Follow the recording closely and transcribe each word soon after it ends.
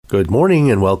Good morning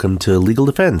and welcome to Legal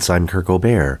Defense. I'm Kirk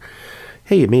O'Bear.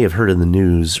 Hey, you may have heard in the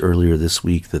news earlier this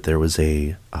week that there was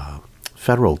a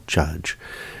federal judge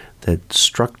that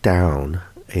struck down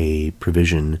a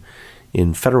provision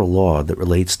in federal law that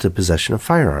relates to possession of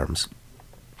firearms.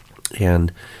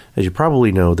 And as you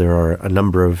probably know, there are a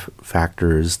number of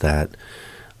factors that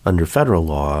under federal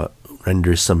law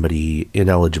render somebody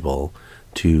ineligible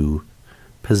to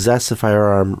possess a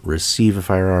firearm, receive a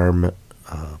firearm,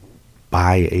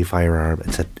 buy a firearm,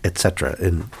 etc.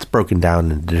 And it's broken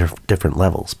down into different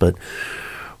levels. But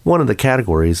one of the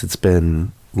categories that's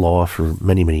been law for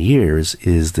many, many years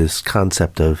is this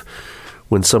concept of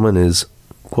when someone is,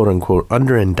 quote unquote,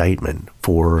 under indictment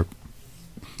for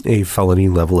a felony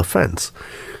level offense.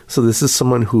 So this is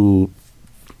someone who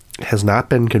has not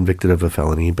been convicted of a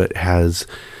felony, but has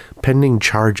pending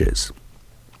charges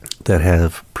that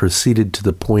have proceeded to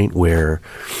the point where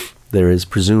there is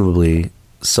presumably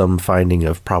some finding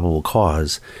of probable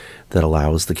cause that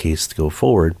allows the case to go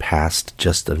forward past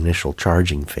just the initial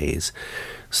charging phase.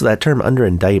 So that term under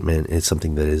indictment is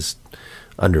something that is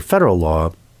under federal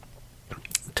law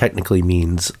technically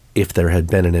means if there had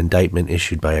been an indictment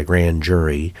issued by a grand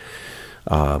jury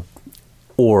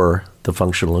or the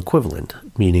functional equivalent,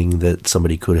 meaning that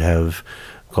somebody could have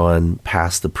gone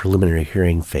past the preliminary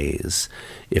hearing phase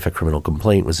if a criminal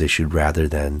complaint was issued rather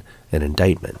than an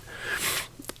indictment.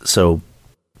 So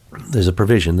there's a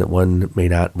provision that one may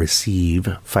not receive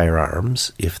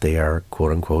firearms if they are,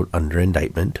 quote unquote, under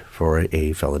indictment for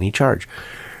a felony charge.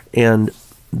 And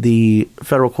the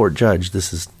federal court judge,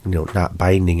 this is not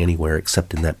binding anywhere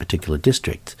except in that particular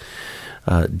district,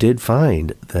 did find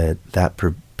that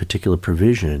particular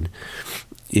provision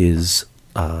is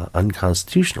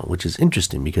unconstitutional, which is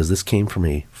interesting because this came from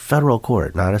a federal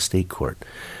court, not a state court.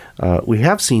 We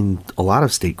have seen a lot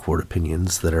of state court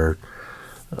opinions that are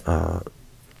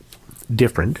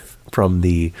different from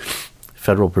the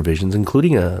federal provisions,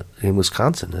 including in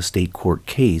Wisconsin, a state court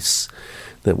case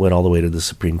that went all the way to the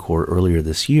Supreme Court earlier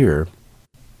this year,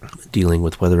 dealing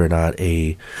with whether or not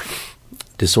a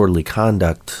disorderly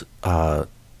conduct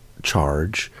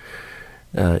charge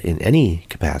in any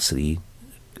capacity,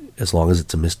 as long as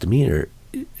it's a misdemeanor,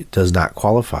 it does not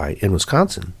qualify in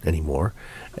Wisconsin anymore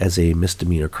as a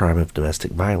misdemeanor crime of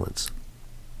domestic violence.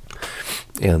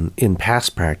 And in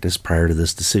past practice, prior to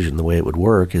this decision, the way it would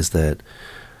work is that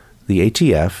the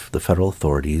ATF, the federal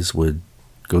authorities, would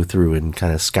go through and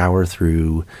kind of scour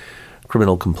through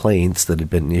criminal complaints that had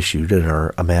been issued and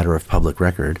are a matter of public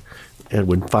record, and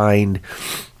would find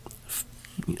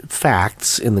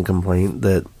facts in the complaint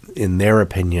that, in their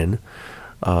opinion,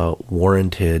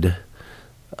 warranted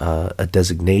a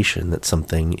designation that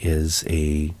something is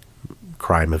a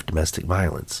crime of domestic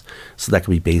violence. So that could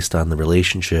be based on the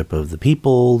relationship of the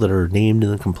people that are named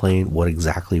in the complaint, what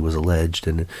exactly was alleged,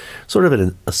 and sort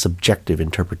of a subjective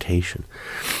interpretation.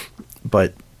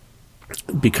 But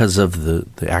because of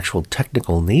the actual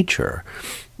technical nature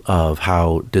of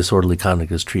how disorderly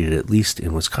conduct is treated, at least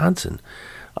in Wisconsin,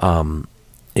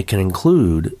 it can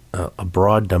include a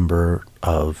broad number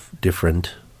of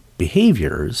different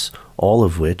behaviors, all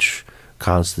of which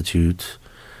constitute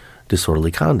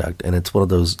disorderly conduct. And it's one of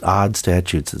those odd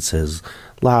statutes that says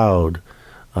loud,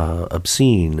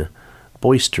 obscene,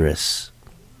 boisterous,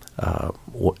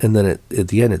 and then at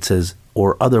the end it says,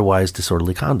 or otherwise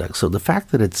disorderly conduct. So the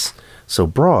fact that it's so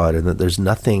broad and that there's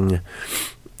nothing,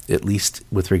 at least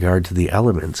with regard to the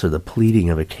elements or the pleading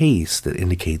of a case, that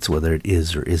indicates whether it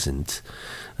is or isn't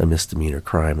a misdemeanor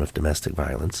crime of domestic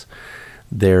violence,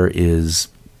 there is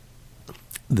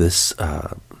this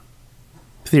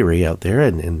theory out there,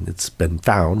 and it's been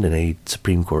found in a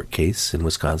Supreme Court case in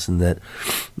Wisconsin, that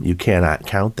you cannot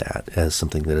count that as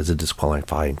something that is a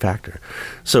disqualifying factor.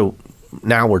 So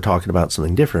now we're talking about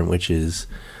something different, which is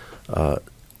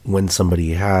when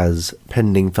somebody has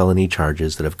pending felony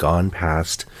charges that have gone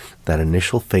past that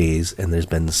initial phase and there's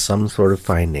been some sort of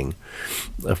finding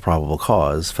of probable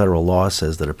cause. Federal law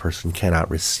says that a person cannot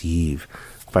receive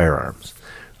firearms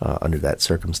under that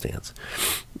circumstance.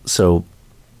 So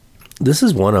this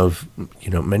is one of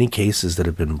many cases that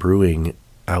have been brewing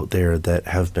out there that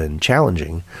have been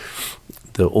challenging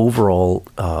the overall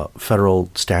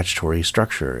federal statutory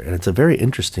structure. And it's a very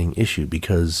interesting issue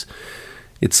because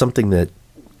it's something that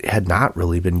had not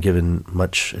really been given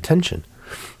much attention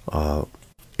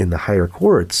in the higher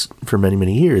courts for many,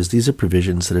 many years. These are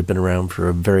provisions that have been around for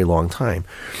a very long time.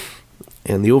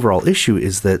 And the overall issue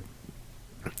is that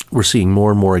we're seeing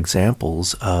more and more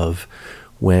examples of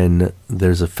when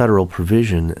there's a federal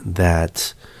provision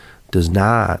that does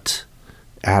not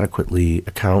adequately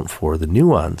account for the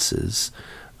nuances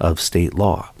of state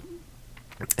law.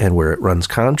 and where it runs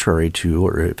contrary to,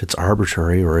 or if it's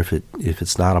arbitrary, or if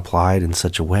it's not applied in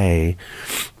such a way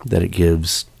that it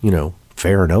gives,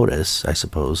 fair notice, I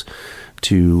suppose,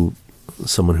 to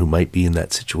someone who might be in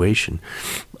that situation.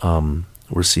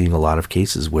 We're seeing a lot of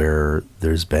cases where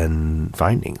there's been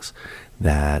findings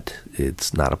that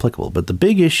it's not applicable. But the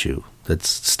big issue that's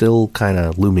still kind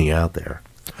of looming out there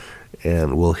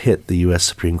and will hit the U.S.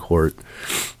 Supreme Court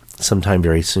sometime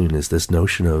very soon is this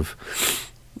notion of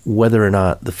whether or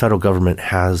not the federal government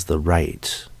has the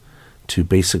right to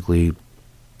basically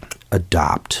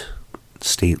adopt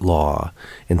state law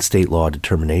and state law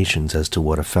determinations as to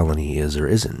what a felony is or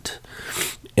isn't.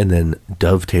 And then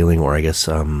dovetailing, or I guess,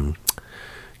 riding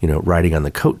on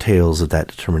the coattails of that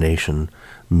determination,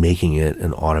 making it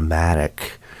an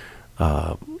automatic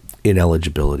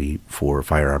ineligibility for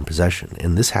firearm possession.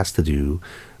 And this has to do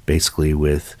basically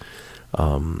with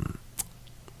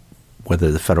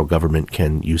whether the federal government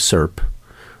can usurp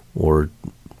or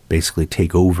basically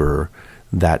take over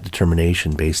that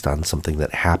determination based on something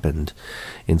that happened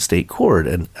in state court.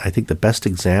 And I think the best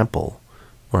example,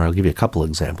 or I'll give you a couple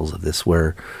examples of this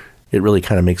where it really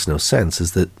kind of makes no sense,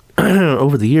 is that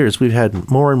over the years we've had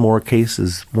more and more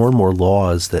cases, more and more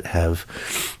laws that have,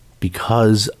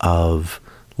 because of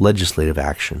legislative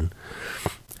action,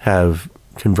 have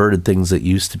converted things that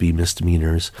used to be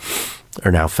misdemeanors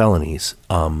are now felonies,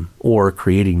 or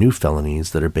creating new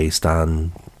felonies that are based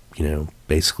on,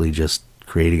 basically just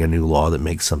creating a new law that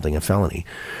makes something a felony.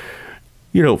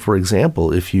 For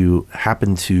example, if you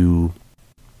happen to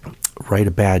write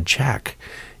a bad check,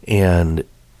 and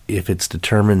if it's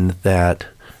determined that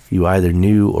you either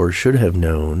knew or should have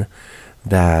known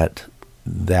that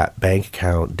that bank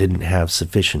account didn't have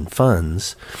sufficient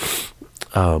funds,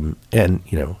 and,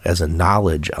 as a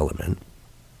knowledge element,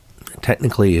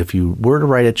 technically, if you were to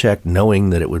write a check knowing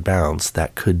that it would bounce,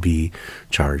 that could be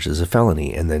charged as a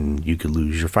felony, and then you could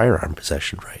lose your firearm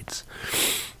possession rights.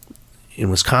 In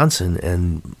Wisconsin,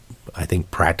 and I think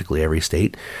practically every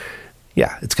state,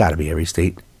 it's got to be every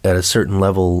state, at a certain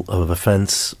level of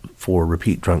offense for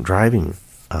repeat drunk driving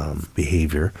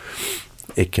behavior,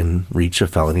 it can reach a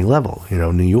felony level.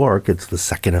 New York, it's the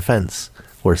second offense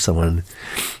where someone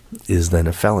is then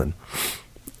a felon.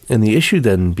 And the issue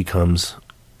then becomes,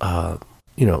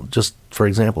 just for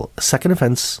example, a second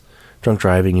offense, drunk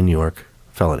driving in New York,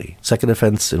 felony. Second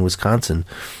offense in Wisconsin,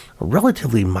 a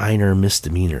relatively minor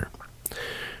misdemeanor.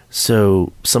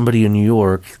 So somebody in New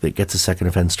York that gets a second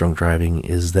offense drunk driving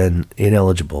is then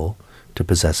ineligible to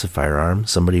possess a firearm.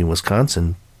 Somebody in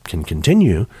Wisconsin can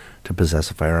continue to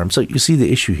possess a firearm. So you see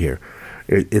the issue here.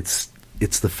 It's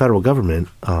the federal government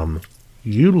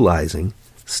utilizing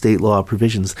state law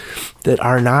provisions that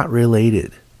are not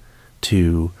related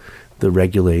to the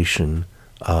regulation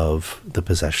of the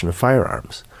possession of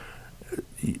firearms.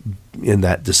 In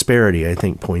that disparity, I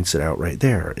think, points it out right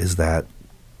there, is that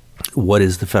what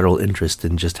is the federal interest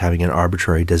in just having an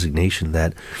arbitrary designation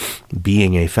that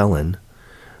being a felon,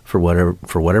 for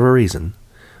whatever reason,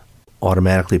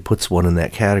 automatically puts one in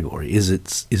that category? Is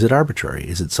it arbitrary?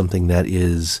 Is it something that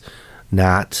is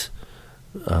not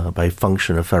by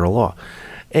function of federal law?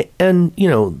 And,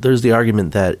 there's the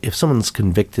argument that if someone's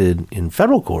convicted in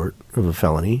federal court of a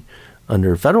felony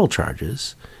under federal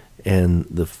charges, and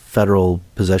the federal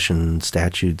possession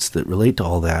statutes that relate to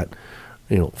all that,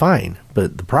 fine.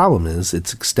 But the problem is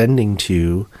it's extending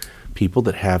to people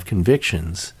that have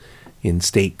convictions in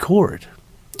state court.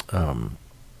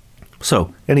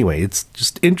 So anyway, it's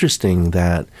just interesting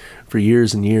that for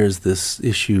years and years this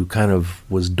issue kind of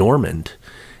was dormant,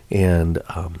 and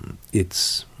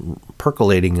it's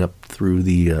percolating up through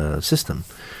the system.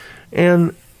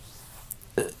 And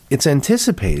it's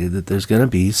anticipated that there's going to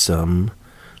be some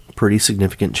pretty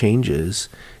significant changes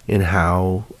in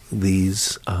how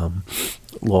these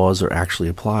laws are actually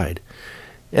applied.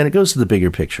 And it goes to the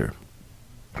bigger picture.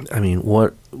 I mean,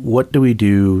 what do we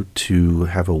do to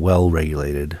have a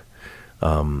well-regulated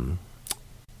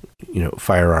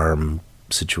firearm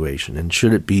situation? And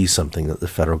should it be something that the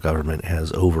federal government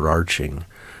has overarching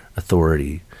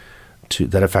authority to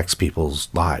that affects people's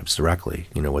lives directly?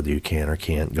 Whether you can or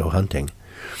can't go hunting,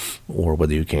 or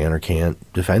whether you can or can't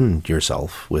defend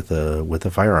yourself with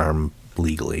a firearm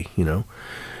legally.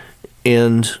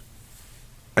 And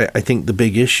I think the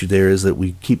big issue there is that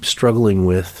we keep struggling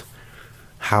with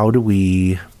how do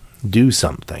we do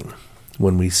something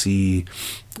when we see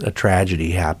a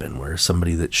tragedy happen where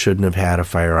somebody that shouldn't have had a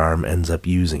firearm ends up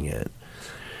using it.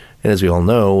 And as we all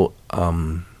know,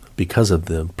 because of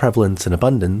the prevalence and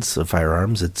abundance of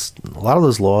firearms, a lot of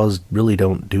those laws really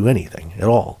don't do anything at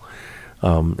all.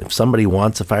 If somebody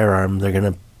wants a firearm, they're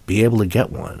going to be able to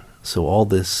get one. So all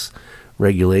this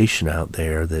regulation out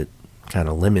there that kind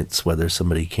of limits whether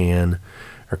somebody can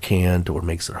or can't, or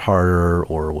makes it harder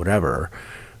or whatever.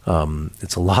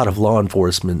 It's a lot of law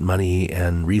enforcement money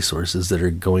and resources that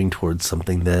are going towards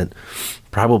something that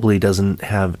probably doesn't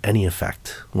have any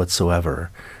effect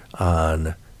whatsoever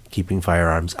on keeping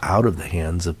firearms out of the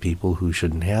hands of people who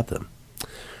shouldn't have them.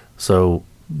 So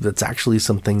that's actually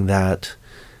something that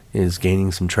is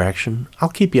gaining some traction. I'll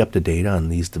keep you up to date on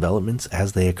these developments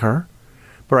as they occur.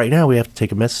 But right now we have to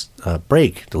take a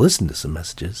break to listen to some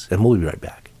messages, and we'll be right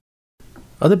back.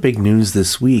 Other big news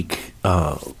this week,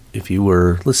 if you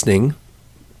were listening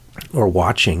or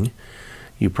watching,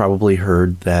 you probably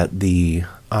heard that the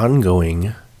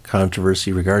ongoing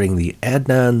controversy regarding the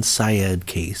Adnan Syed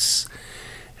case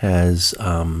has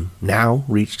now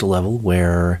reached a level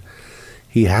where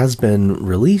he has been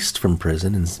released from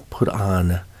prison and put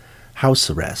on house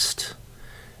arrest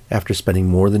after spending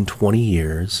more than 20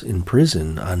 years in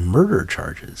prison on murder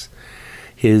charges.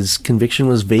 His conviction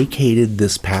was vacated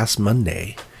this past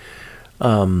Monday.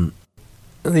 The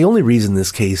only reason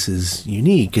this case is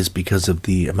unique is because of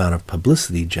the amount of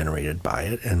publicity generated by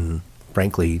it, and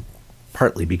frankly,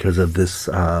 partly because of this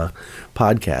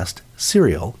podcast,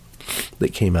 Serial,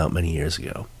 that came out many years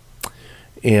ago.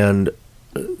 And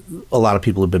a lot of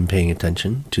people have been paying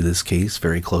attention to this case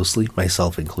very closely,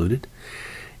 myself included.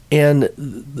 And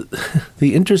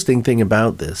the interesting thing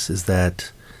about this is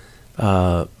that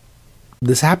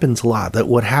this happens a lot. That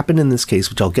what happened in this case,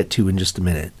 which I'll get to in just a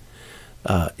minute,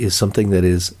 is something that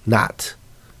is not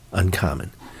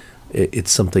uncommon.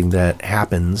 It's something that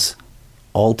happens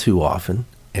all too often,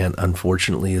 and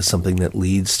unfortunately is something that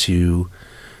leads to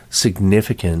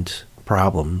significant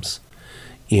problems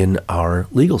in our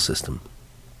legal system.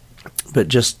 But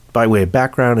just by way of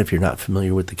background, if you're not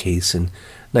familiar with the case, in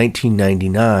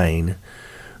 1999,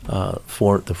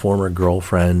 the former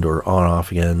girlfriend, or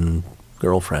on-off again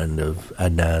girlfriend of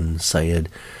Adnan Syed,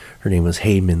 her name was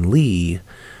Hae Min Lee,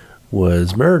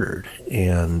 was murdered.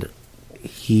 And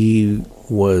he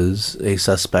was a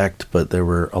suspect, but there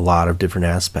were a lot of different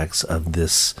aspects of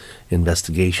this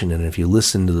investigation. And if you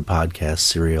listen to the podcast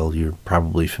Serial, you're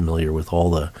probably familiar with all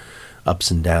the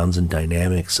ups and downs and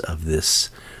dynamics of this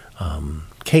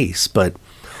case. But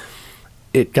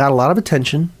it got a lot of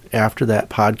attention after that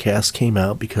podcast came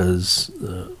out because,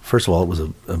 first of all, it was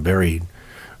a very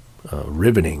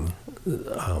riveting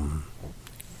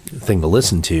thing to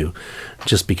listen to,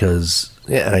 just because,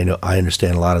 and I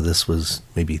understand a lot of this was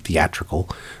maybe theatrical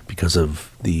because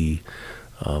of the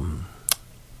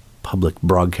public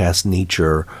broadcast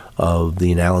nature of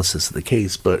the analysis of the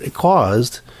case, but it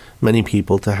caused many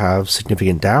people to have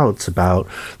significant doubts about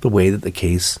the way that the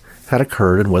case had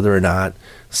occurred and whether or not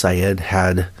Syed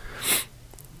had,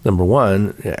 number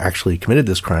one, actually committed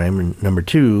this crime, and number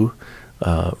two,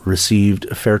 received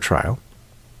a fair trial.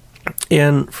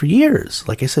 And for years,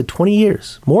 like I said, 20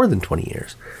 years, more than 20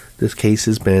 years, this case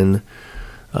has been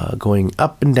going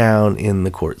up and down in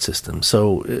the court system.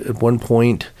 So at one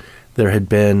point, there had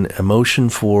been a motion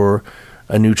for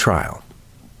a new trial,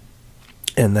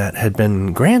 and that had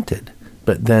been granted.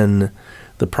 But then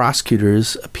the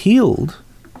prosecutors appealed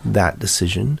that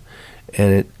decision,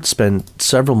 and it spent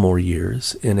several more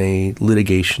years in a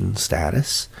litigation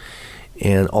status.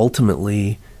 And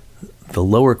ultimately, the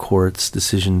lower court's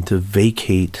decision to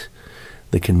vacate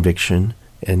the conviction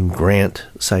and grant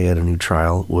Syed a new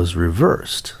trial was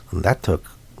reversed. And that took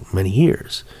many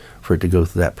years for it to go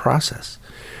through that process.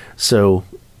 So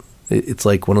it's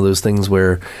like one of those things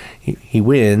where he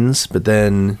wins, but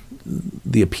then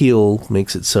the appeal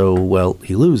makes it so, well,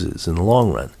 he loses in the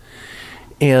long run.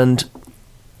 And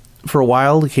for a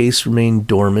while, the case remained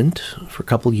dormant for a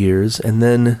couple years, and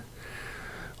then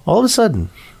all of a sudden,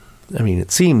 I mean,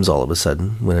 it seems all of a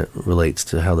sudden when it relates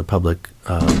to how the public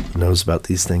knows about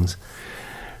these things,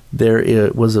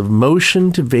 there was a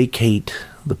motion to vacate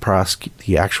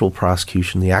the actual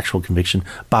prosecution, the actual conviction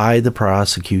by the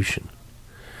prosecution.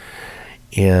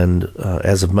 And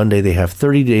as of Monday, they have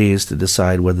 30 days to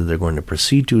decide whether they're going to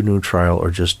proceed to a new trial or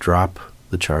just drop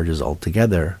the charges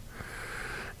altogether.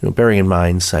 You know, bearing in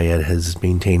mind, Syed has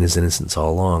maintained his innocence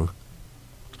all along.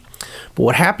 But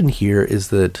what happened here is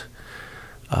that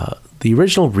the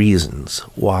original reasons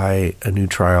why a new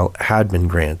trial had been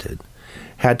granted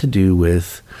had to do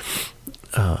with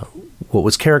what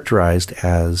was characterized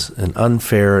as an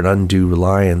unfair and undue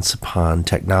reliance upon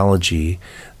technology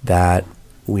that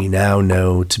we now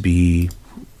know to be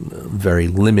very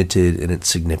limited in its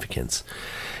significance.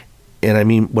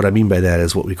 And what I mean by that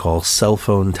is what we call cell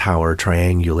phone tower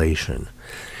triangulation.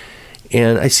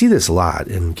 And I see this a lot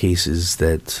in cases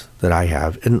that I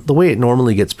have. And the way it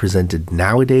normally gets presented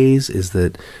nowadays is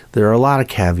that there are a lot of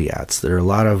caveats. There are a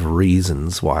lot of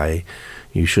reasons why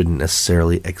you shouldn't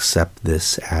necessarily accept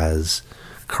this as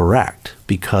correct,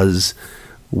 because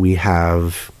we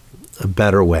have a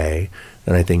better way.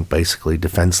 And I think basically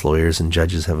defense lawyers and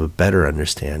judges have a better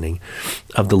understanding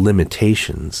of the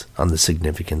limitations on the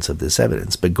significance of this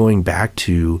evidence. But going back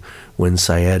to when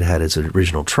Syed had his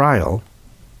original trial,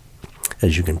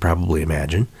 as you can probably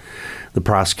imagine, the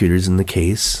prosecutors in the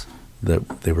case,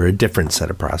 they were a different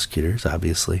set of prosecutors,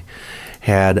 obviously,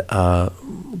 had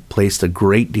placed a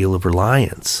great deal of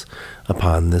reliance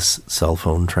upon this cell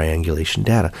phone triangulation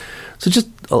data. So just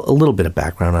a little bit of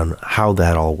background on how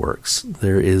that all works.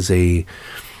 There is as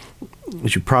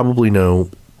you probably know,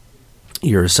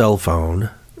 your cell phone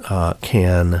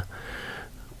can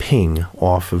ping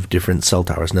off of different cell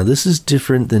towers. Now, this is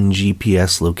different than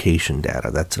GPS location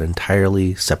data. That's an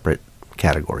entirely separate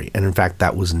category. And in fact,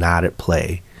 that was not at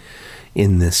play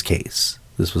in this case.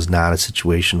 This was not a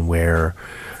situation where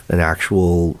an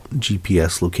actual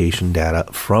GPS location data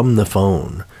from the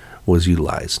phone was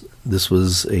utilized. This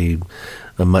was a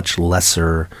much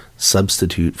lesser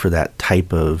substitute for that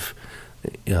type of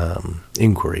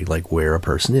inquiry, like where a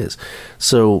person is.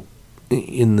 So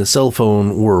in the cell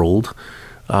phone world,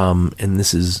 and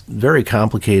this is very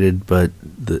complicated, but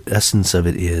the essence of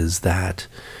it is that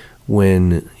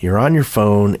when you're on your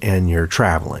phone and you're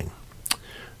traveling,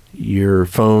 your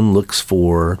phone looks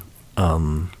for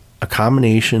a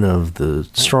combination of the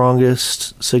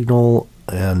strongest signal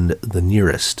and the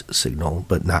nearest signal,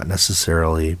 but not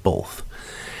necessarily both.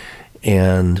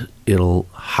 And it'll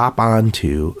hop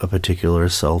onto a particular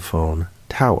cell phone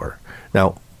tower.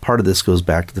 Now, part of this goes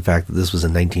back to the fact that this was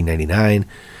in 1999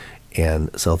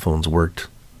 and cell phones worked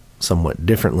somewhat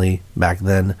differently back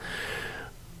then.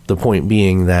 The point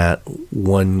being that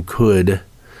one could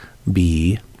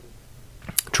be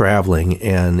traveling,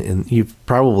 and you've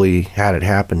probably had it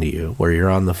happen to you where you're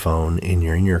on the phone and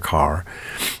you're in your car,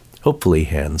 hopefully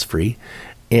hands-free,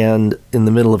 and in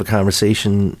the middle of a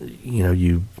conversation,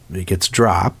 it gets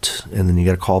dropped and then you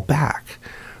got to call back,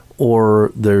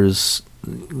 or there's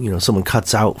someone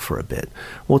cuts out for a bit.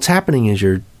 What's happening is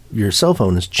your cell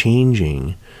phone is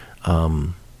changing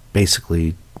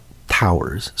basically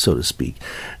towers, so to speak.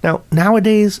 Now,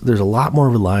 nowadays, there's a lot more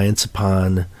reliance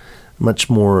upon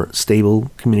much more stable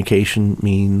communication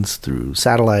means through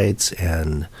satellites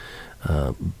and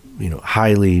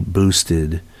highly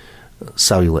boosted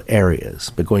cellular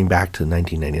areas. But going back to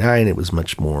 1999, it was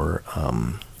much more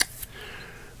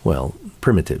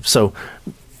primitive. So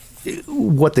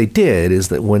what they did is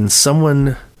that when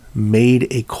someone made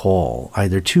a call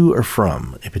either to or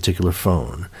from a particular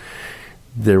phone,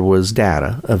 there was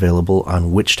data available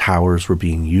on which towers were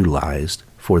being utilized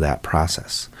for that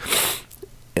process.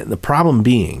 And the problem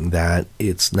being that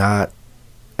it's not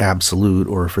absolute,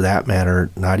 or for that matter,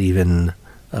 not even,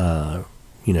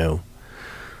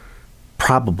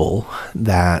 probable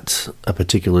that a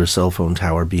particular cell phone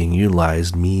tower being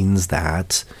utilized means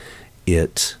that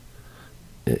it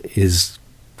is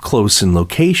close in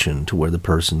location to where the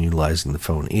person utilizing the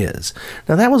phone is.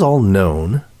 Now, that was all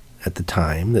known at the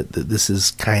time, that this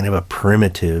is kind of a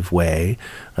primitive way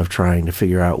of trying to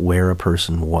figure out where a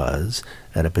person was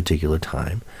at a particular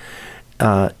time.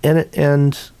 And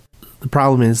the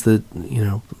problem is that,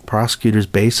 prosecutors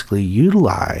basically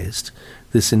utilized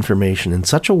this information in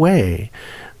such a way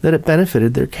that it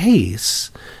benefited their case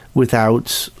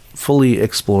without fully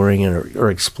exploring it or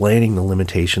explaining the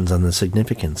limitations on the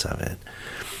significance of it.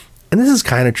 And this is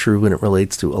kind of true when it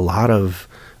relates to a lot of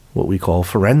what we call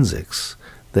forensics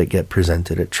that get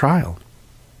presented at trial.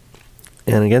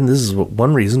 And again, this is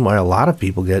one reason why a lot of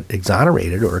people get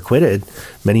exonerated or acquitted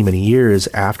many, many years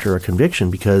after a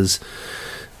conviction, because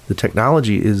the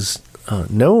technology is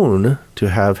known to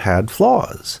have had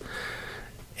flaws,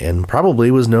 and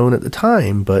probably was known at the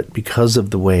time, but because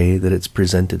of the way that it's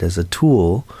presented as a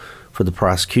tool for the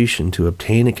prosecution to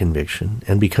obtain a conviction,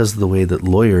 and because of the way that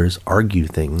lawyers argue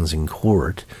things in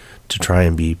court to try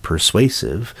and be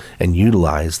persuasive and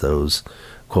utilize those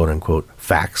quote-unquote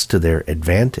facts to their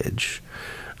advantage,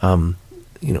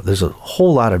 there's a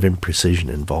whole lot of imprecision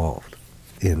involved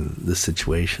in this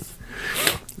situation.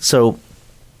 So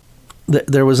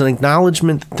there was an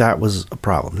acknowledgement that was a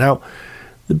problem. Now,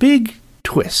 the big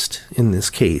twist in this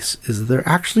case is that there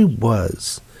actually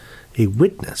was a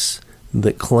witness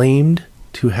that claimed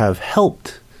to have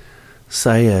helped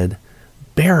Syed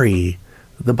bury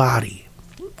the body.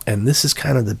 And this is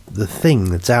kind of the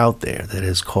thing that's out there that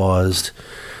has caused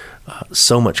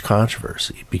so much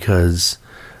controversy, because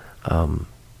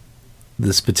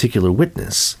this particular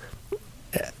witness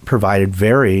provided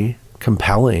very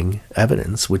compelling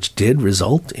evidence, which did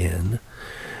result in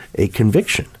a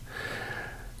conviction.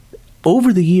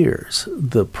 Over the years,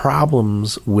 the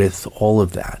problems with all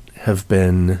of that have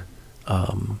been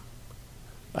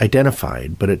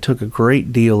identified, but it took a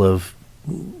great deal of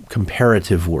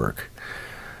comparative work,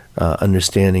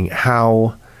 understanding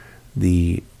how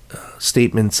the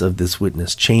statements of this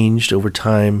witness changed over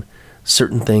time,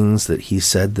 certain things that he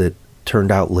said that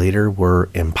turned out later were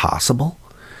impossible,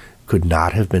 could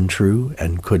not have been true,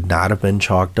 and could not have been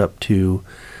chalked up to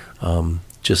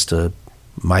just a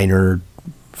minor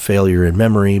failure in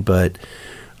memory, but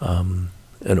an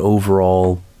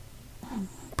overall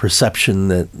perception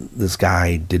that this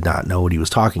guy did not know what he was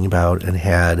talking about and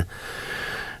had,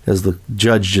 as the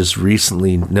judge just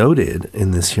recently noted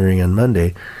in this hearing on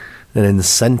Monday, an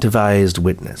incentivized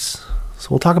witness. So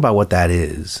we'll talk about what that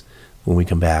is when we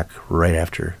come back right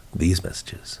after these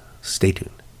messages. Stay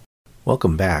tuned.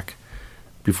 Welcome back.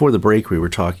 Before the break, we were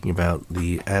talking about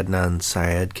the Adnan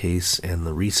Syed case and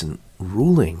the recent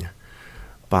ruling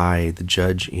by the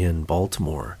judge in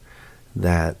Baltimore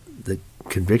that the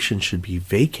conviction should be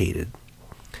vacated,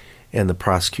 and the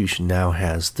prosecution now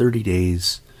has 30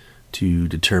 days to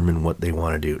determine what they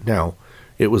want to do. Now,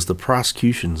 it was the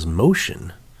prosecution's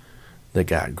motion that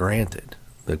got granted.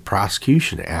 The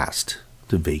prosecution asked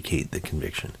to vacate the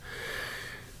conviction.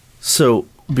 So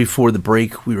before the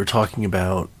break, we were talking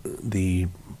about the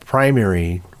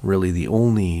primary, really the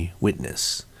only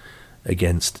witness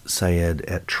against Syed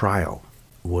at trial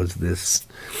was this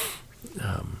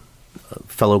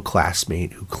fellow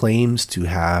classmate who claims to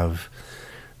have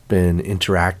been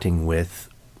interacting with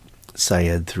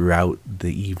Syed throughout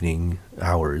the evening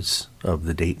hours of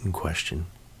the date in question.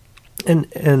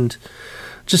 And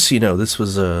just so you know, this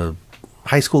was a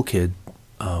high school kid,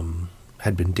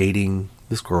 had been dating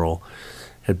this girl,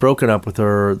 had broken up with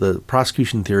her. The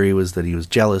prosecution theory was that he was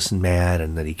jealous and mad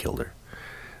and that he killed her.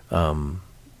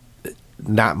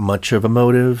 Not much of a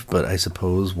motive, but I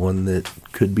suppose one that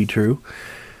could be true.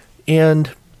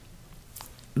 And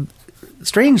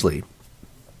strangely,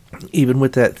 even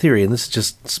with that theory, and this is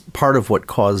just part of what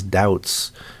caused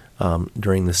doubts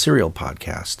during the Serial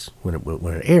podcast when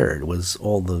it aired, was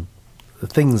all the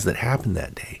things that happened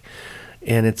that day.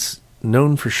 And it's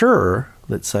known for sure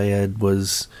that Syed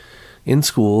was in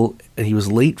school and he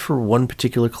was late for one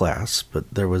particular class, but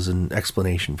there was an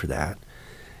explanation for that.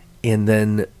 And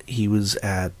then he was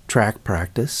at track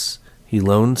practice. He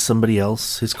loaned somebody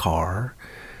else his car.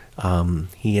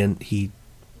 He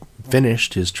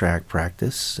finished his track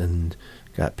practice and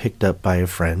got picked up by a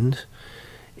friend.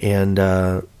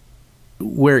 And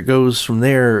where it goes from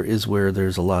there is where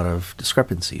there's a lot of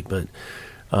discrepancy. But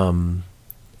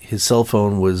his cell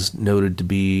phone was noted to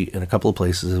be in a couple of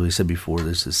places. As we said before,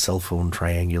 there's this cell phone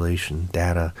triangulation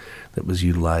data that was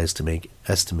utilized to make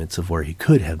estimates of where he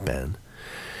could have been.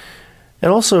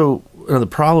 And also, the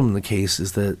problem in the case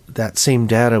is that that same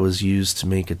data was used to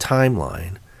make a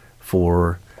timeline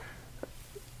for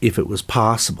if it was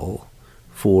possible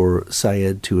for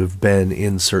Syed to have been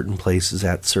in certain places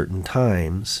at certain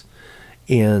times.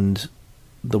 And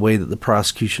the way that the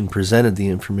prosecution presented the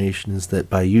information is that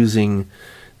by using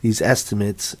these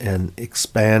estimates and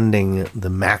expanding the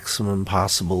maximum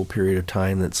possible period of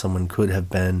time that someone could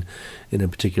have been in a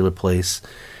particular place,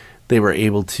 they were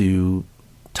able to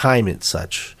time it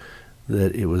such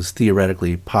that it was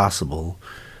theoretically possible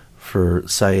for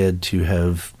Syed to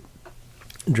have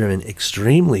driven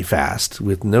extremely fast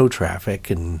with no traffic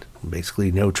and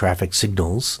basically no traffic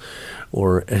signals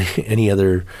or any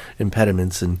other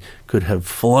impediments, and could have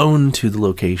flown to the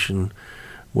location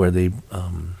where they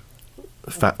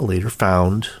later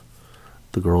found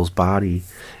the girl's body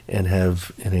and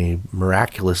have, in a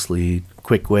miraculously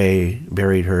quick way,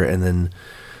 buried her and then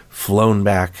flown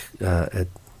back at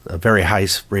a very high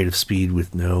rate of speed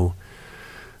with no,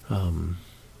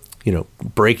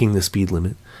 breaking the speed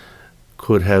limit.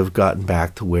 Could have gotten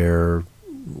back to where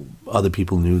other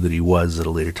people knew that he was at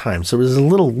a later time. So there was a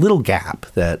little gap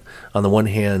that, on the one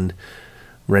hand,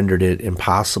 rendered it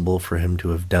impossible for him to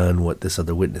have done what this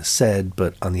other witness said,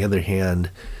 but on the other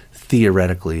hand,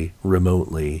 theoretically,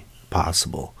 remotely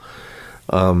possible.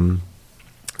 So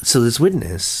this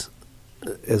witness,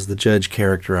 as the judge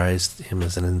characterized him,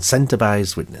 as an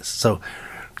incentivized witness. So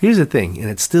here's the thing,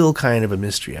 and it's still kind of a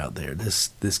mystery out there.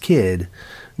 This kid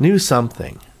knew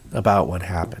something about what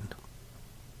happened,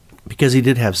 because he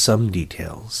did have some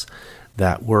details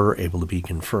that were able to be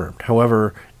confirmed.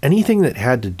 However, anything that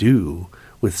had to do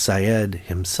with Syed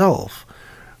himself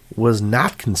was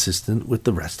not consistent with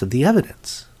the rest of the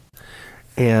evidence,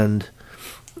 and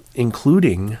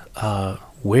including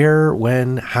where,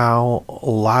 when, how, a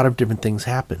lot of different things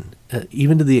happened,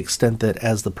 even to the extent that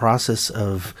as the process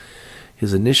of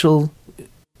his initial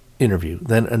interview,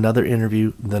 then another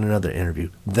interview,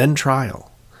 then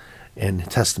trial and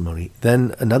testimony,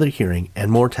 then another hearing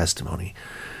and more testimony,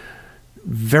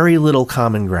 very little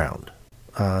common ground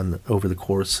over the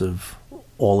course of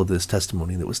all of this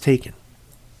testimony that was taken.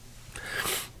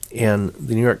 And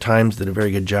the New York Times did a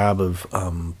very good job of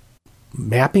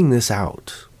mapping this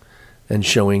out and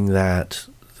showing that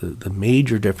the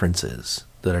major differences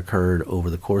that occurred over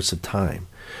the course of time.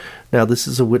 Now, this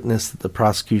is a witness that the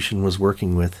prosecution was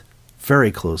working with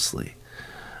very closely.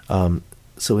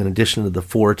 So in addition to the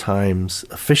 4 times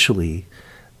officially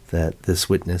that this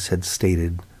witness had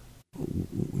stated,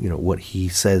 what he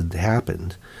said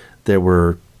happened, there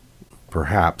were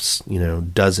perhaps,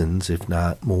 dozens, if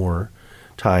not more,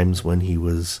 times when he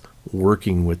was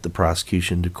working with the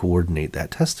prosecution to coordinate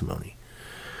that testimony,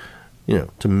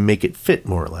 to make it fit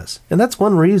more or less. And that's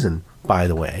one reason, by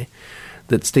the way,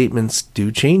 that statements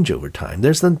do change over time.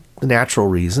 There's the natural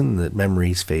reason that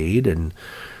memories fade, and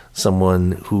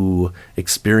someone who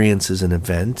experiences an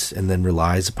event and then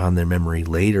relies upon their memory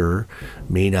later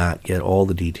may not get all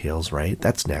the details right.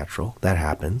 That's natural. That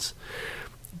happens.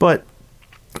 But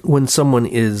when someone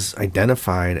is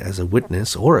identified as a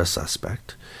witness or a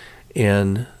suspect,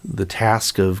 and the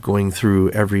task of going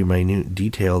through every minute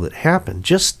detail that happened,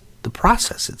 just the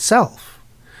process itself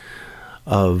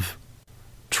of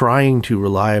trying to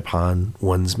rely upon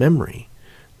one's memory,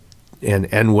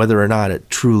 and whether or not it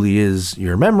truly is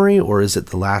your memory, or is it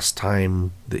the last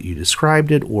time that you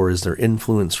described it, or is there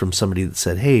influence from somebody that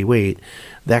said, hey, wait,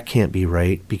 that can't be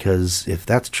right, because if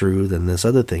that's true, then this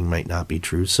other thing might not be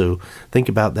true, so think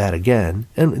about that again.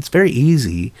 And it's very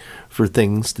easy for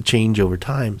things to change over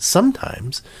time,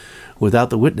 sometimes without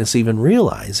the witness even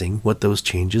realizing what those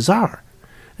changes are.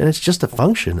 And it's just a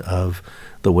function of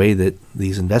the way that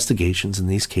these investigations in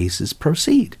these cases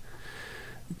proceed.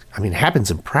 I mean, it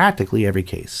happens in practically every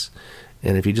case.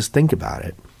 And if you just think about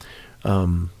it,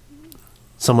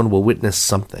 someone will witness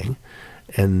something,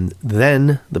 and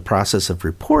then the process of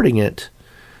reporting it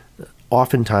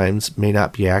oftentimes may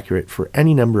not be accurate for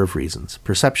any number of reasons.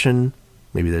 Perception,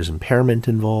 maybe there's impairment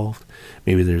involved,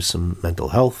 maybe there's some mental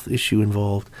health issue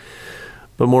involved.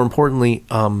 But more importantly,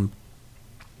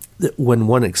 when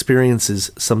one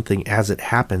experiences something as it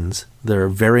happens, there are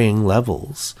varying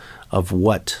levels of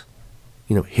what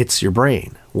hits your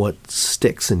brain, what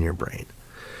sticks in your brain.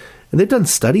 And they've done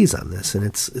studies on this, and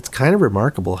it's kind of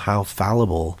remarkable how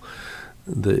fallible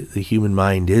the human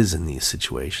mind is in these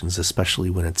situations, especially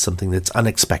when it's something that's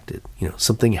unexpected.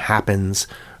 Something happens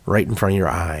right in front of your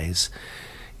eyes.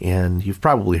 And you've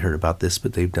probably heard about this,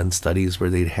 but they've done studies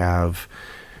where they'd have,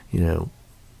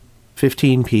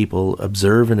 15 people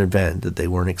observe an event that they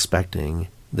weren't expecting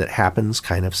that happens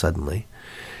kind of suddenly.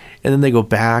 And then they go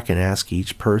back and ask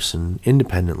each person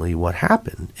independently what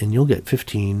happened. And you'll get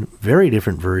 15 very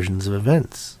different versions of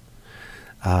events.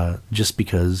 Just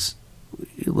because,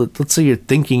 let's say you're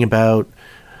thinking about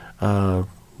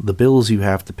the bills you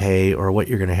have to pay or what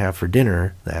you're going to have for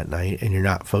dinner that night, and you're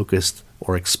not focused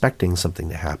or expecting something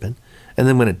to happen. And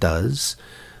then when it does,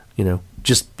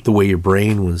 just the way your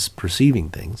brain was perceiving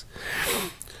things.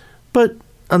 But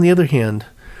on the other hand,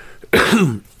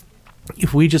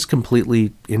 if we just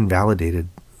completely invalidated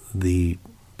the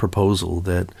proposal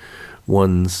that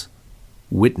one's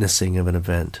witnessing of an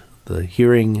event, the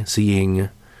hearing, seeing,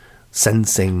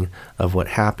 sensing of what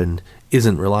happened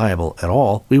isn't reliable at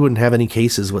all, we wouldn't have any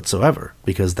cases whatsoever,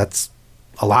 because that's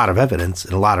a lot of evidence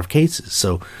in a lot of cases.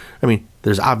 So,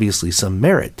 there's obviously some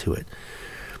merit to it.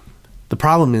 The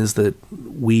problem is that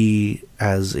we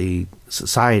as a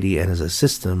society and as a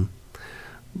system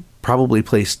probably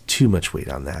place too much weight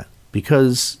on that,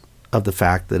 because of the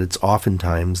fact that it's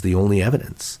oftentimes the only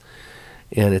evidence.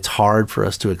 And it's hard for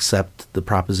us to accept the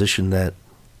proposition that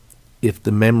if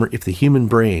the human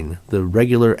brain, the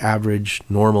regular, average,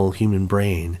 normal human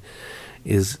brain,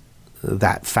 is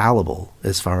that fallible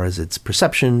as far as its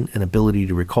perception and ability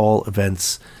to recall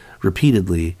events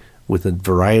repeatedly with a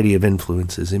variety of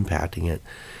influences impacting it,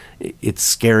 it's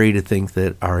scary to think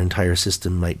that our entire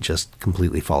system might just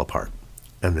completely fall apart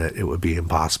and that it would be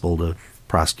impossible to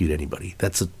prosecute anybody.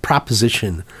 That's a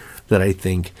proposition that I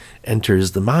think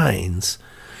enters the minds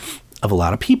of a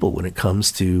lot of people when it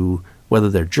comes to whether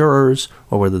they're jurors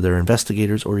or whether they're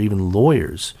investigators or even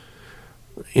lawyers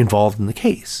involved in the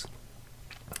case.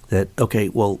 That, okay,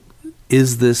 well,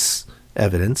 is this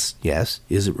evidence? Yes.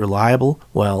 Is it reliable?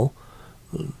 Well,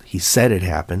 he said it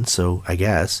happened, so I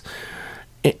guess.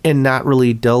 And not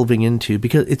really delving into,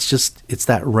 because it's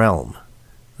that realm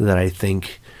that I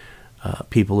think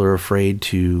People are afraid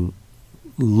to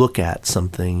look at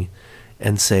something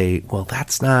and say, well,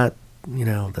 that's not,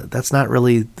 that's not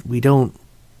really, we don't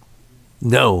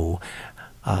know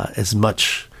as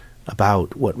much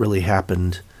about what really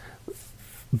happened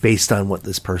based on what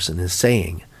this person is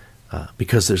saying,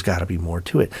 because there's got to be more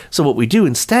to it. So what we do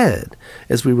instead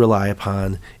is we rely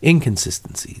upon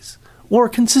inconsistencies or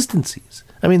consistencies.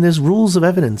 I mean, there's rules of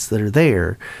evidence that are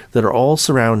there that are all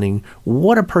surrounding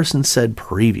what a person said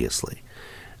previously.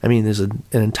 I mean, there's an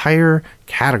entire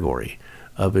category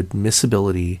of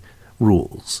admissibility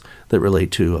rules that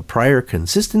relate to a prior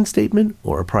consistent statement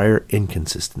or a prior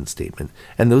inconsistent statement.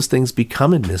 And those things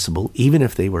become admissible even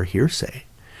if they were hearsay,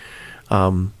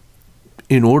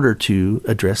 in order to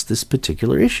address this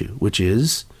particular issue, which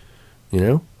is,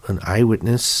 an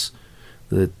eyewitness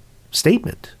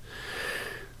statement.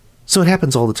 So it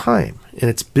happens all the time, and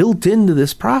it's built into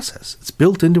this process. It's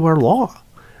built into our law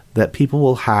that people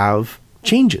will have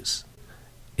changes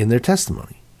in their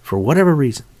testimony for whatever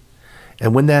reason.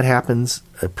 And when that happens,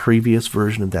 a previous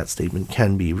version of that statement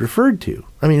can be referred to.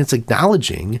 I mean, it's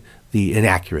acknowledging the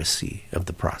inaccuracy of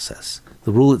the process.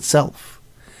 The rule itself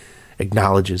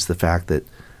acknowledges the fact that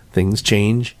things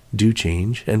change, do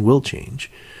change, and will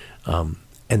change. And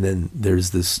then there's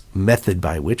this method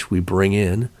by which we bring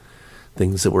in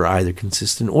things that were either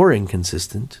consistent or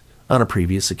inconsistent on a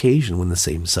previous occasion when the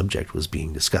same subject was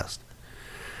being discussed.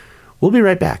 We'll be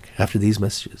right back after these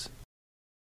messages.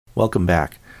 Welcome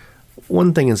back.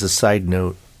 One thing as a side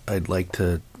note I'd like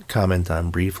to comment on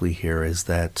briefly here is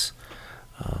that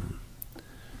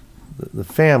the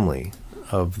family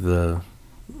of the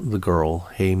girl,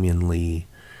 Hae-Min Lee,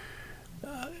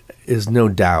 is no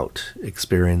doubt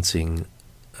experiencing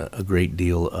a great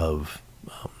deal of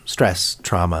stress,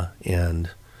 trauma, and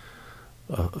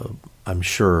I'm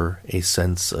sure a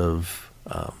sense of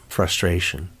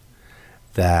frustration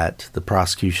that the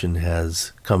prosecution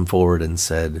has come forward and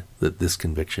said that this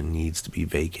conviction needs to be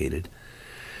vacated.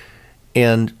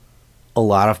 And a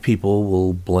lot of people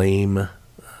will blame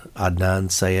Adnan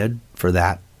Syed for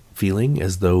that feeling,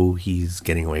 as though he's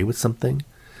getting away with something.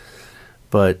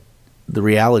 But the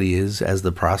reality is, as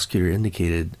the prosecutor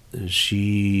indicated,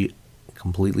 she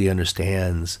completely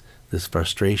understands this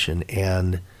frustration,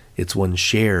 and it's one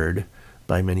shared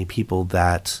by many people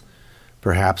that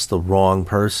perhaps the wrong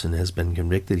person has been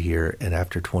convicted here, and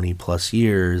after 20 plus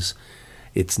years,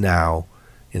 it's now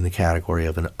in the category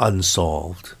of an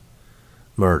unsolved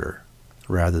murder,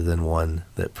 rather than one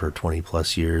that for 20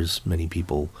 plus years, many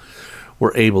people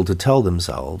were able to tell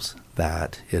themselves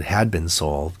that it had been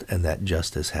solved and that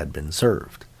justice had been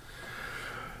served.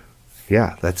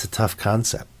 Yeah, that's a tough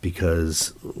concept,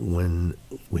 because when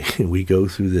we go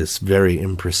through this very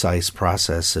imprecise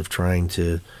process of trying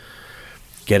to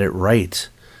get it right,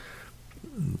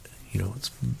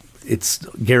 it's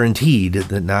guaranteed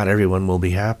that not everyone will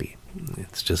be happy.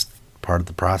 It's just part of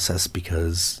the process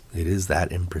because it is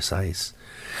that imprecise.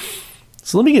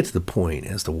 So let me get to the point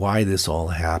as to why this all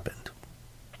happened.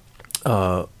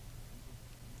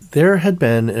 There had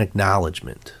been an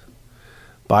acknowledgement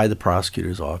by the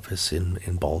prosecutor's office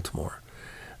in Baltimore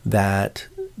that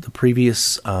the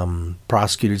previous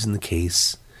prosecutors in the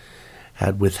case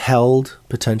had withheld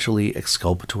potentially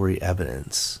exculpatory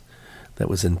evidence that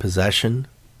was in possession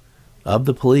of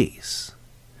the police.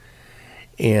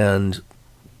 And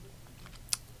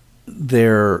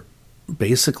there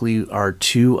basically are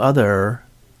two other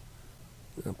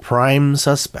prime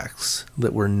suspects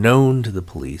that were known to the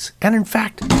police, and in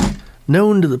fact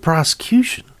known to the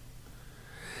prosecution,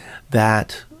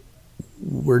 that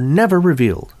were never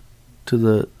revealed to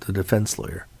the defense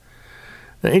lawyer.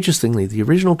 Now, interestingly, the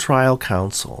original trial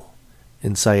counsel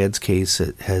in Syed's case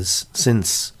has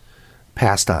since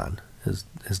passed on,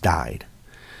 has died.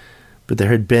 But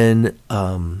there had been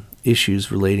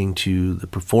issues relating to the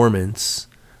performance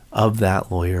of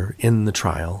that lawyer in the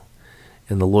trial,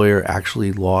 and the lawyer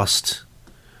actually lost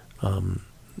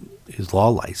his law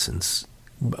license.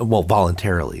 Well,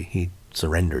 voluntarily. He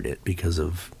surrendered it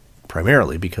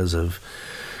primarily because of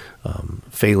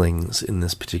failings in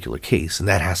this particular case, and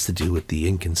that has to do with the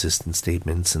inconsistent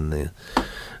statements and the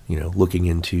looking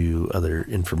into other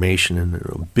information. And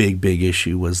a big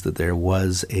issue was that there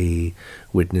was a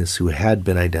witness who had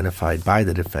been identified by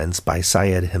the defense, by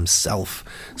Syed himself,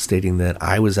 stating that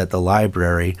I was at the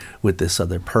library with this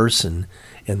other person,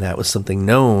 and that was something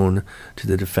known to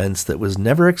the defense that was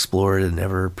never explored and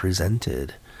never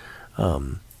presented.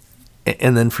 And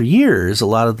then for years, a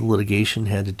lot of the litigation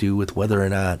had to do with whether or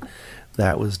not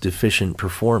that was deficient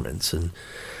performance. And,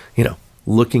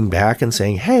 looking back and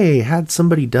saying, hey, had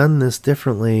somebody done this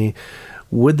differently,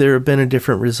 Would there have been a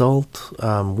different result?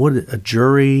 Would a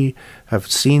jury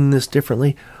have seen this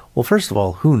differently? Well, first of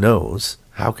all, who knows?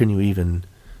 How can you even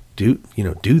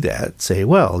do that? Say,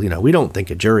 well, we don't think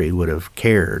a jury would have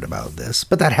cared about this,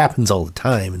 but that happens all the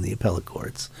time in the appellate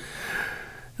courts.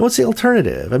 And what's the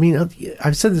alternative? I mean,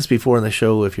 I've said this before on the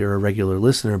show if you're a regular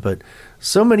listener, but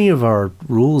so many of our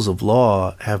rules of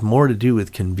law have more to do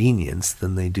with convenience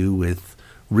than they do with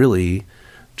really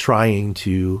trying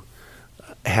to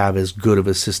have as good of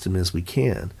a system as we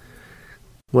can.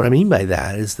 What I mean by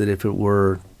that is that if it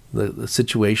were the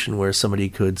situation where somebody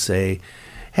could say,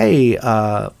 hey,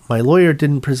 my lawyer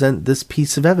didn't present this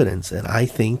piece of evidence, and I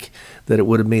think that it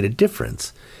would have made a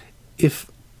difference. If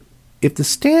the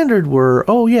standard were,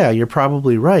 oh yeah, you're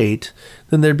probably right,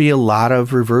 then there'd be a lot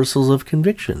of reversals of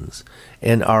convictions,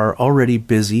 and our already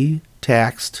busy,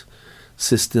 taxed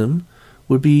system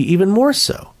would be even more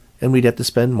so. And we'd have to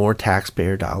spend more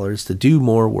taxpayer dollars to do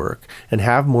more work and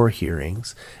have more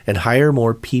hearings and hire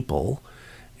more people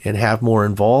and have more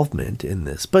involvement in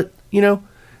this. But,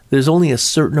 there's only a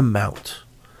certain amount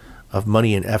of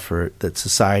money and effort that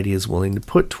society is willing to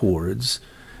put towards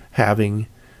having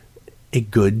a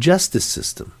good justice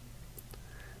system.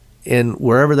 And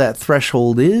wherever that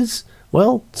threshold is,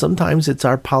 well, sometimes it's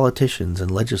our politicians and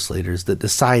legislators that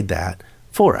decide that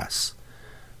for us.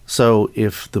 So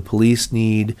if the police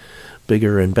need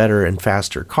bigger and better and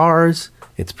faster cars,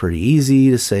 it's pretty easy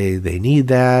to say they need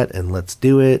that and let's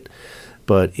do it.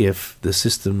 But if the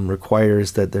system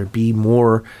requires that there be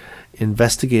more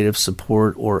investigative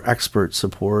support or expert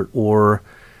support or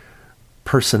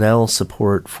personnel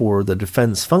support for the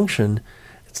defense function,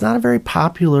 it's not a very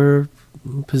popular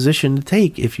position to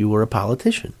take if you were a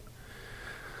politician.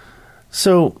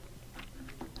 So,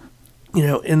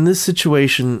 in this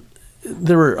situation,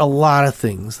 there were a lot of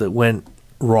things that went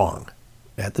wrong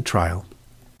at the trial,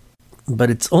 but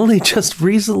it's only just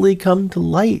recently come to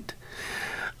light.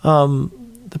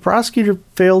 The prosecutor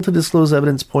failed to disclose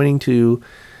evidence pointing to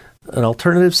an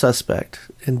alternative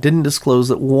suspect and didn't disclose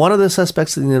that one of the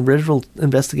suspects in the original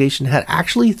investigation had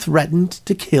actually threatened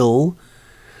to kill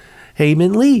Hae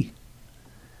Min Lee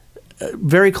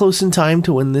very close in time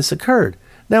to when this occurred.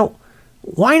 Now,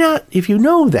 why not, if you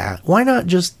know that, why not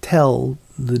just tell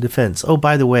the defense, oh,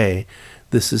 by the way,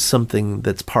 this is something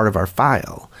that's part of our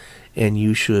file, and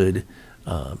you should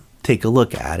take a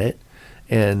look at it,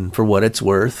 and for what it's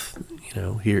worth,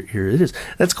 here it is.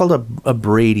 That's called a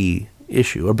Brady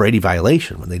issue, a Brady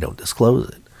violation when they don't disclose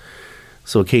it.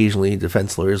 So occasionally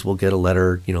defense lawyers will get a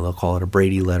letter, they'll call it a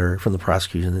Brady letter from the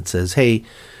prosecution that says, hey,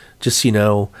 just so you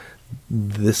know,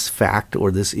 this fact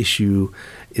or this issue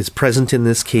is present in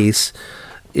this case.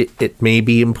 It may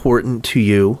be important to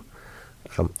you.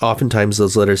 Oftentimes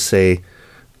those letters say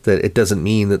that it doesn't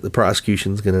mean that the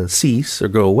prosecution is going to cease or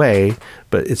go away,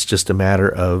 but it's just a matter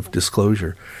of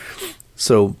disclosure.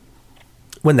 So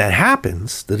when that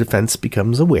happens, the defense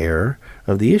becomes aware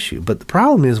of the issue. But the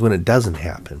problem is when it doesn't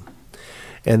happen,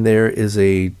 and there is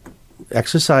a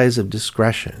exercise of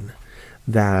discretion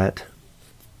that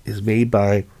is made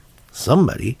by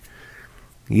somebody.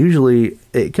 Usually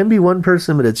it can be one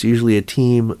person, but it's usually a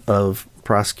team of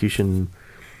prosecution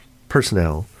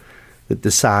personnel that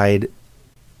decide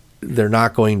they're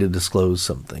not going to disclose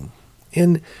something.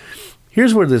 And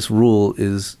here's where this rule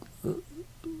is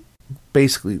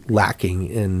basically lacking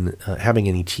in having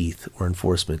any teeth or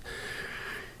enforcement.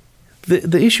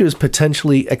 The issue is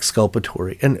potentially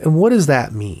exculpatory. And what does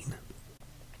that mean?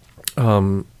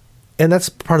 And that's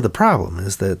part of the problem,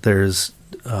 is that there's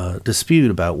dispute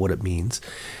about what it means.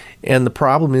 And the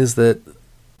problem is that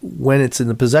when it's in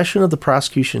the possession of the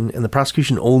prosecution and the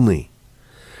prosecution only,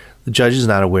 the judge is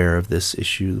not aware of this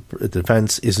issue. The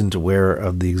defense isn't aware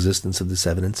of the existence of this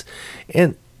evidence.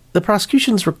 And the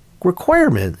prosecution's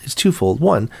requirement is twofold.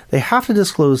 One, they have to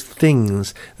disclose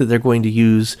things that they're going to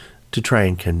use to try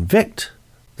and convict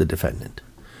the defendant.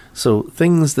 So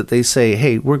things that they say,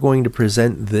 hey, we're going to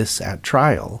present this at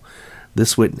trial,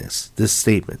 this witness, this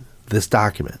statement, this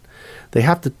document. They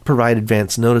have to provide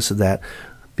advance notice of that,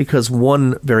 because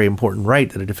one very important right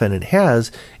that a defendant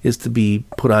has is to be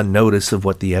put on notice of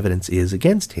what the evidence is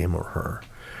against him or her.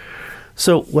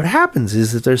 So what happens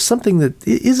is that there's something that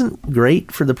isn't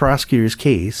great for the prosecutor's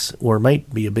case, or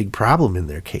might be a big problem in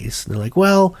their case. And they're like,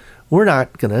 well, we're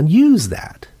not going to use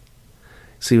that.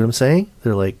 See what I'm saying?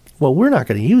 They're like, well, we're not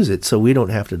going to use it, so we don't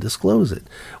have to disclose it.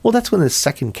 Well, that's when the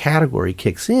second category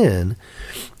kicks in.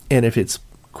 And if it's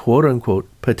quote unquote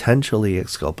potentially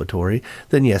exculpatory,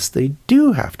 then yes, they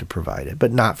do have to provide it,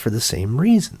 but not for the same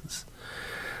reasons.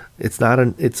 It's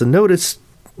a notice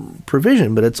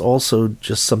provision, but it's also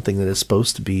just something that is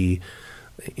supposed to be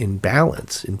in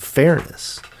balance, in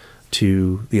fairness,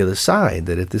 to the other side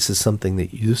that if this is something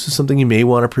you may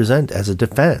want to present as a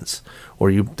defense,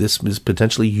 or this is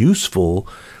potentially useful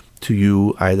to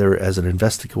you either as an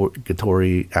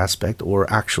investigatory aspect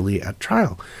or actually at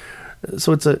trial.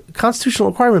 So it's a constitutional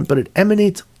requirement, but it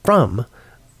emanates from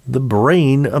the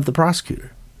brain of the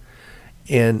prosecutor.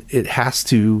 And it has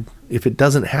to, if it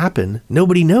doesn't happen,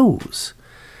 nobody knows.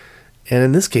 And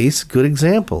in this case, good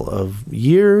example of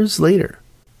years later,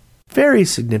 very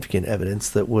significant evidence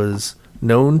that was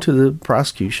known to the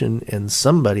prosecution, and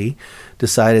somebody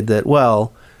decided that,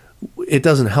 well, it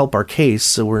doesn't help our case,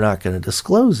 so we're not going to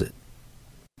disclose it.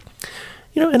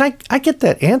 And I get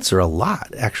that answer a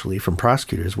lot, actually, from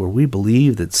prosecutors, where we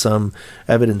believe that some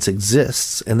evidence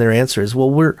exists, and their answer is,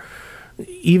 well,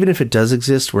 even if it does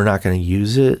exist, we're not going to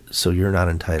use it, so you're not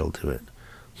entitled to it.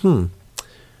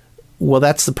 Well,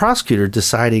 that's the prosecutor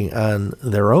deciding on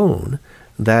their own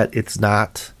that it's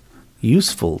not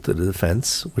useful to the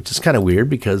defense, which is kind of weird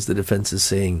because the defense is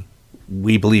saying,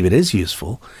 we believe it is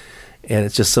useful, and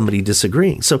it's just somebody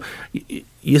disagreeing. So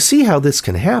you see how this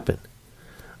can happen.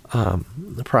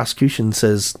 The prosecution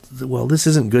says, well, this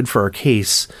isn't good for our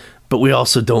case, but we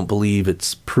also don't believe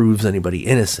it proves anybody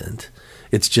innocent.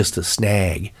 It's just a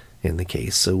snag in the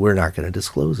case, so we're not going to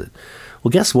disclose it.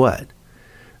 Well, guess what?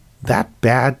 That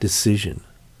bad decision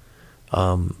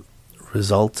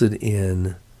resulted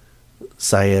in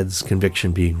Syed's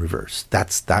conviction being reversed.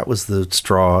 That was the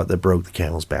straw that broke the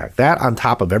camel's back. That, on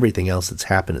top of everything else that's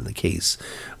happened in the case,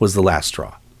 was the last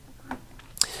straw.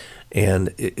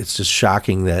 And it's just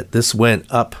shocking that this went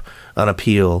up on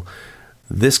appeal.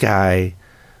 This guy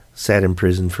sat in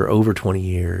prison for over 20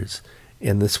 years,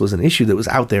 and this was an issue that was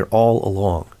out there all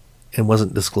along and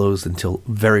wasn't disclosed until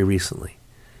very recently,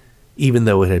 even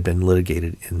though it had been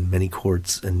litigated in many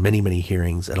courts and many, many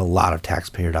hearings and a lot of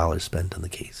taxpayer dollars spent on the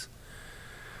case.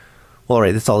 Well, all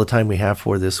right, that's all the time we have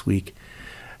for this week.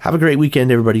 Have a great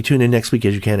weekend, everybody. Tune in next week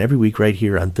as you can, every week right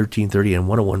here on 1330 and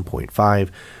 101.5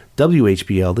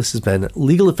 WHBL. This has been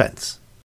Legal Defense.